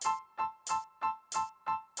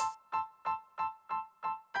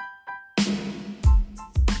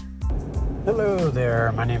Hello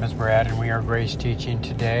there, my name is Brad and we are Grace Teaching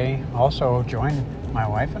today. Also join my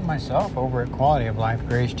wife and myself over at Quality of Life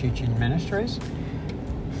Grace Teaching Ministries.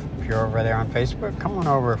 If you're over there on Facebook, come on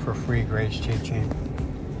over for free Grace Teaching.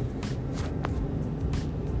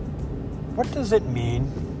 What does it mean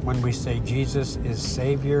when we say Jesus is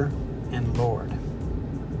Savior and Lord?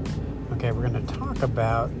 Okay, we're going to talk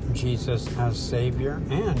about Jesus as Savior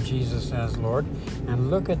and Jesus as Lord and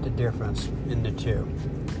look at the difference in the two.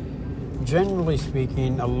 Generally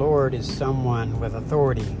speaking, a Lord is someone with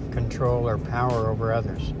authority, control, or power over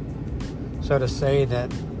others. So to say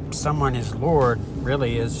that someone is Lord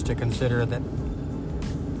really is to consider that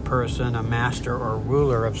person a master or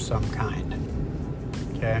ruler of some kind.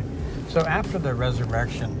 Okay? So after the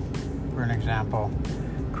resurrection, for an example,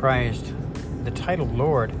 Christ, the title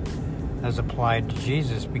Lord, as applied to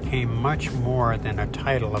Jesus, became much more than a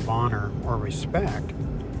title of honor or respect.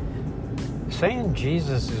 Saying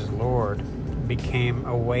Jesus is Lord became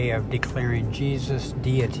a way of declaring Jesus'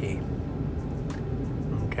 deity.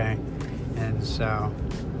 Okay? And so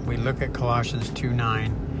we look at Colossians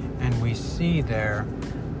 2:9 and we see there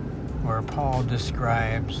where Paul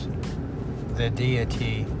describes the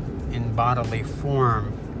deity in bodily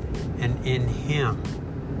form, and in him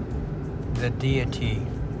the deity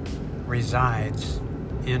resides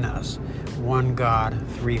in us. One God,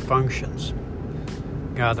 three functions.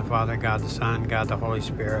 God the Father, God the Son, God the Holy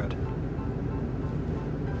Spirit.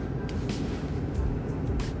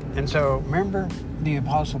 And so, remember, the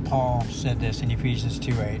Apostle Paul said this in Ephesians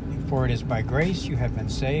 2:8, "For it is by grace you have been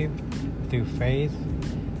saved through faith,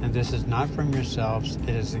 and this is not from yourselves, it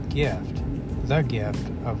is the gift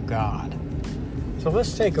of God." So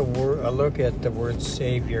let's take a look at the word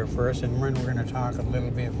Savior first, and then we're going to talk a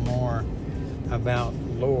little bit more about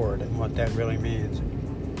Lord and what that really means.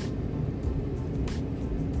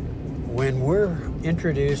 When we're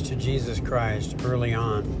introduced to Jesus Christ early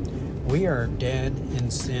on, we are dead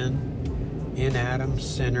in sin, in Adam,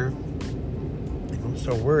 sinner.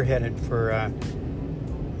 So we're headed for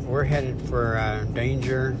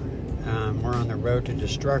danger. We're on the road to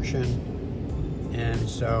destruction, and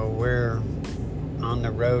so we're on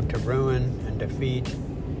the road to ruin and defeat.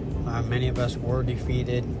 Many of us were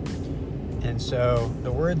defeated, and so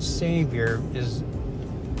the word Savior is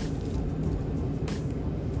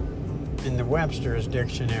in the Webster's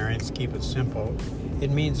dictionary. Let's keep it simple.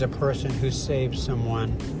 It means a person who saves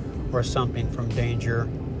someone or something from danger,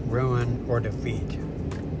 ruin, or defeat.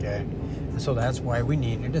 Okay? And so that's why we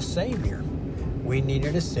needed a Savior. We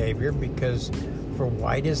needed a Savior because for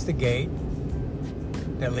wide is the gate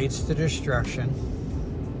that leads to destruction,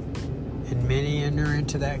 and many enter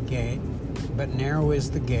into that gate, but narrow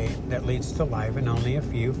is the gate that leads to life, and only a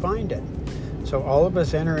few find it. So all of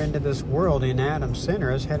us enter into this world in Adam,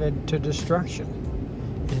 sinners, headed to destruction.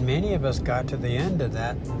 And many of us got to the end of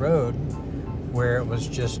that road where it was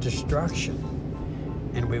just destruction.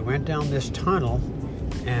 And we went down this tunnel,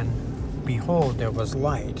 and behold, there was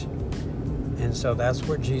light. And so that's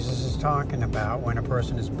what Jesus is talking about when a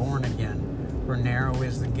person is born again. For narrow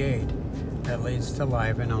is the gate that leads to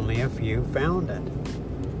life, and only a few find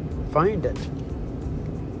it.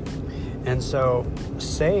 And so,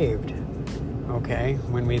 saved. Okay,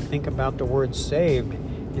 when we think about the word saved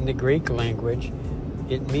in the Greek language,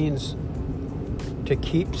 it means to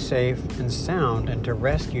keep safe and sound and to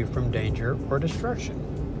rescue from danger or destruction.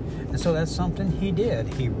 And so that's something he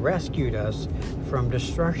did. He rescued us from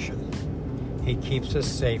destruction. He keeps us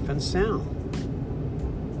safe and sound.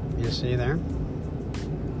 You see there?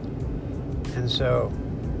 And so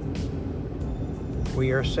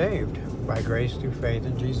we are saved by grace through faith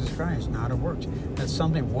in Jesus Christ, not of works. That's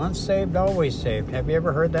something, once saved, always saved. Have you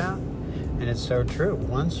ever heard that? And it's so true.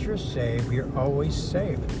 Once you're saved, you're always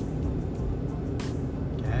saved.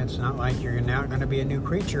 Okay? It's not like you're not going to be a new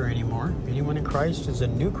creature anymore. Anyone in Christ is a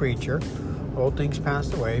new creature. Old things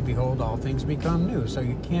passed away. Behold, all things become new. So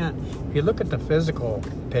you can't, if you look at the physical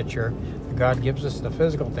picture, God gives us the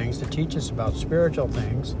physical things to teach us about spiritual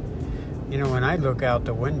things. You know, when I look out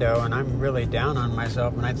the window and I'm really down on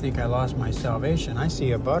myself and I think I lost my salvation, I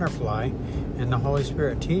see a butterfly, and the Holy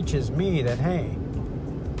Spirit teaches me that, hey,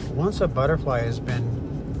 once a butterfly has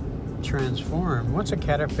been transformed, once a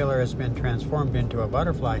caterpillar has been transformed into a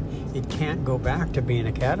butterfly, it can't go back to being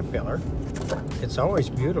a caterpillar. It's always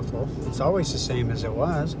beautiful. It's always the same as it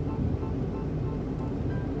was.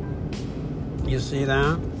 You see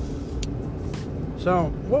that?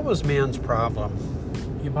 So, what was man's problem?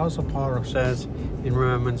 The Apostle Paul says in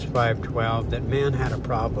Romans 5:12 that man had a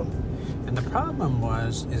problem. And the problem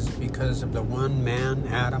is because of the one man,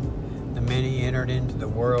 Adam, the many entered into the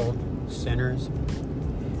world, sinners.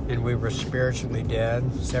 and we were spiritually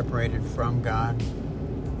dead, separated from God.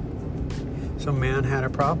 So man had a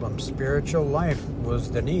problem. Spiritual life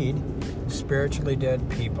was the need. Spiritually dead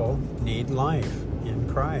people need life in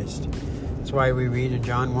Christ. That's why we read in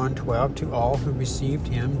John 1:12, to all who received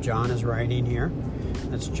him, John is writing here.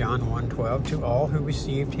 That's John 1:12, to all who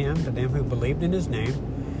received him, to them who believed in his name,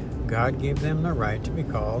 God gave them the right to be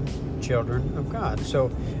called children of God.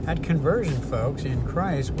 So at conversion, folks, in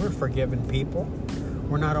Christ, we're forgiven people.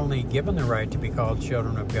 We're not only given the right to be called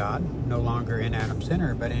children of God, no longer in Adam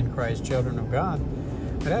sinner, but in Christ children of God.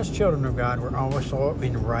 But as children of God, we're also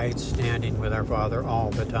in right standing with our Father all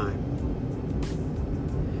the time.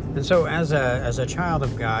 And so as a child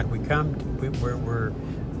of God, we're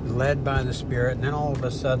led by the Spirit, and then all of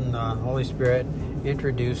a sudden the Holy Spirit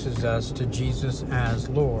introduces us to Jesus as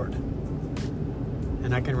Lord.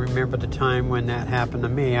 And I can remember the time when that happened to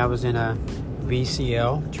me. I was in a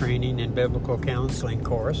VCL, Training in Biblical Counseling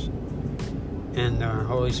course, and the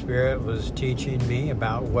Holy Spirit was teaching me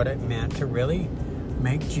about what it meant to really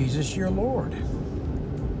make Jesus your Lord.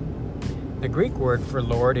 The Greek word for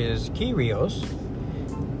Lord is Kyrios.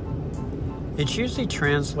 It's usually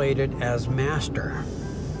translated as master.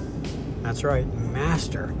 That's right,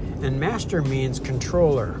 master. And master means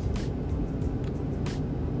controller.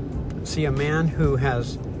 See, a man who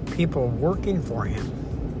has people working for him,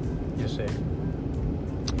 you see,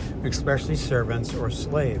 especially servants or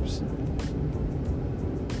slaves.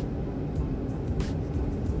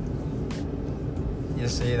 You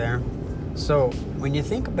see there? So when you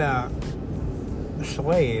think about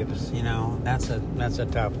slaves, you know, that's a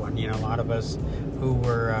tough one. You know, a lot of us who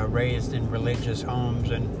were raised in religious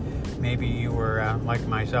homes, and maybe you were like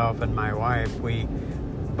myself and my wife, we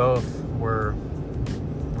both were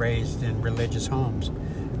raised in religious homes.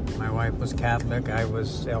 My wife was Catholic, I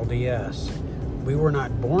was LDS. We were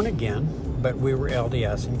not born again, but we were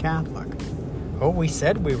LDS and Catholic. Oh, we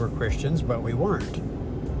said we were Christians, but we weren't.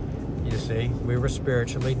 You see, we were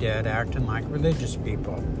spiritually dead, acting like religious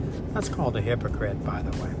people. That's called a hypocrite, by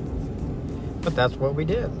the way. But that's what we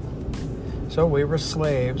did. So we were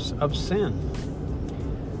slaves of sin.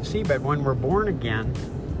 See, but when we're born again,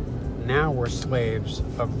 now we're slaves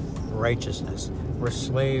of righteousness. We're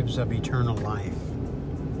slaves of eternal life.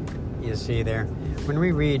 You see there? When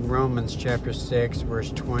we read Romans chapter 6,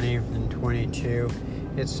 verse 20 and 22,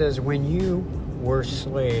 it says, when you were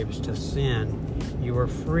slaves to sin, you were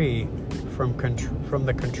free from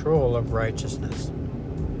the control of righteousness.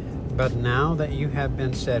 But now that you have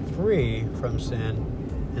been set free from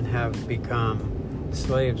sin and have become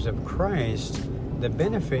slaves of Christ, the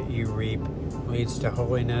benefit you reap leads to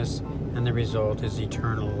holiness, and the result is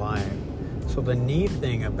eternal life. So the neat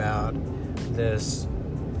thing about this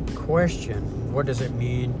question, what does it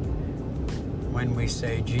mean when we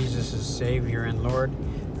say Jesus is Savior and Lord?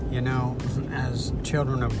 You know, as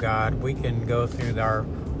children of God, we can go through our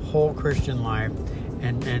whole Christian life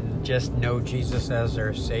and just know Jesus as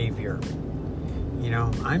our Savior. You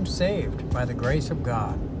know, I'm saved by the grace of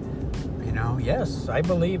God. You know, yes, I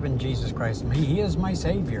believe in Jesus Christ. He is my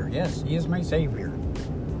Savior. Yes, He is my Savior.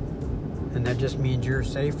 And that just means you're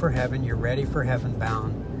saved for heaven, you're ready for heaven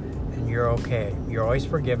bound, and you're okay. You're always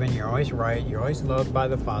forgiven, you're always right, you're always loved by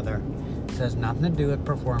the Father. It has nothing to do with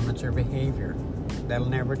performance or behavior. That'll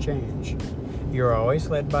never change. You're always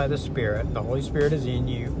led by the Spirit. The Holy Spirit is in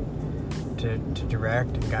you to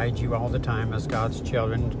direct and guide you all the time as God's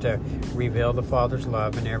children, to reveal the Father's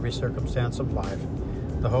love in every circumstance of life.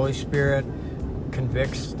 The Holy Spirit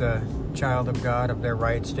convicts the child of God of their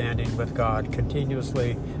right standing with God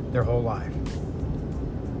continuously their whole life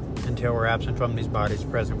until we're absent from these bodies,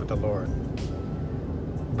 present with the Lord.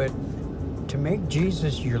 But to make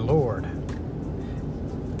Jesus your Lord,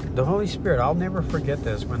 the Holy Spirit, I'll never forget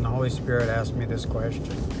this when the Holy Spirit asked me this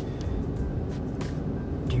question.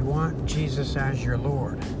 Do you want Jesus as your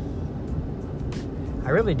Lord? I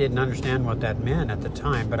really didn't understand what that meant at the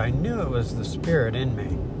time, but I knew it was the Spirit in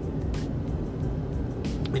me.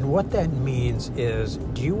 And what that means is,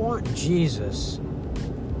 do you want Jesus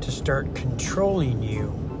to start controlling you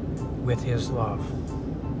with His love?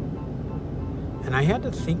 And I had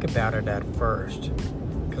to think about it at first,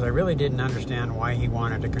 because I really didn't understand why He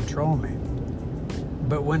wanted to control me.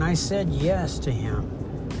 But when I said yes to Him,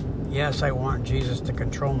 yes, I want Jesus to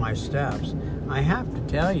control my steps, I have to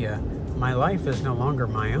tell you, my life is no longer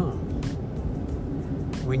my own.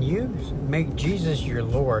 When you make Jesus your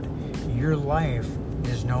Lord, your life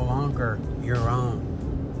is no longer your own.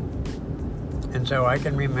 And so I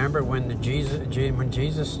can remember when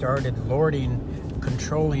Jesus started lording,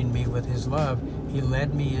 controlling me with His love, He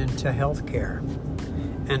led me into healthcare.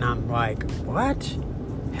 And I'm like, what?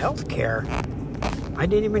 Healthcare? I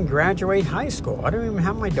didn't even graduate high school. I don't even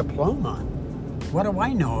have my diploma. What do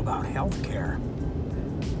I know about healthcare?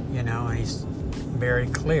 You know, and he's very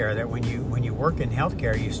clear that when you work in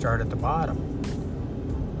healthcare, you start at the bottom.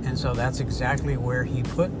 And so that's exactly where he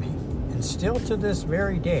put me. And still to this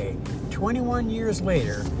very day, 21 years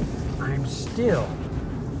later, I'm still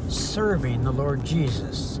serving the Lord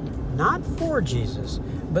Jesus. Not for Jesus,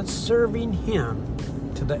 but serving him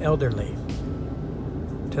to the elderly,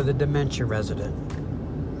 to the dementia resident,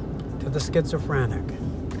 to the schizophrenic,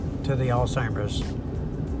 to the Alzheimer's,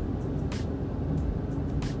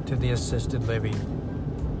 to the assisted living,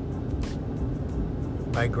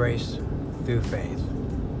 by grace through faith.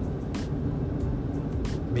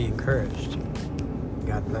 Be encouraged.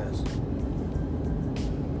 God bless.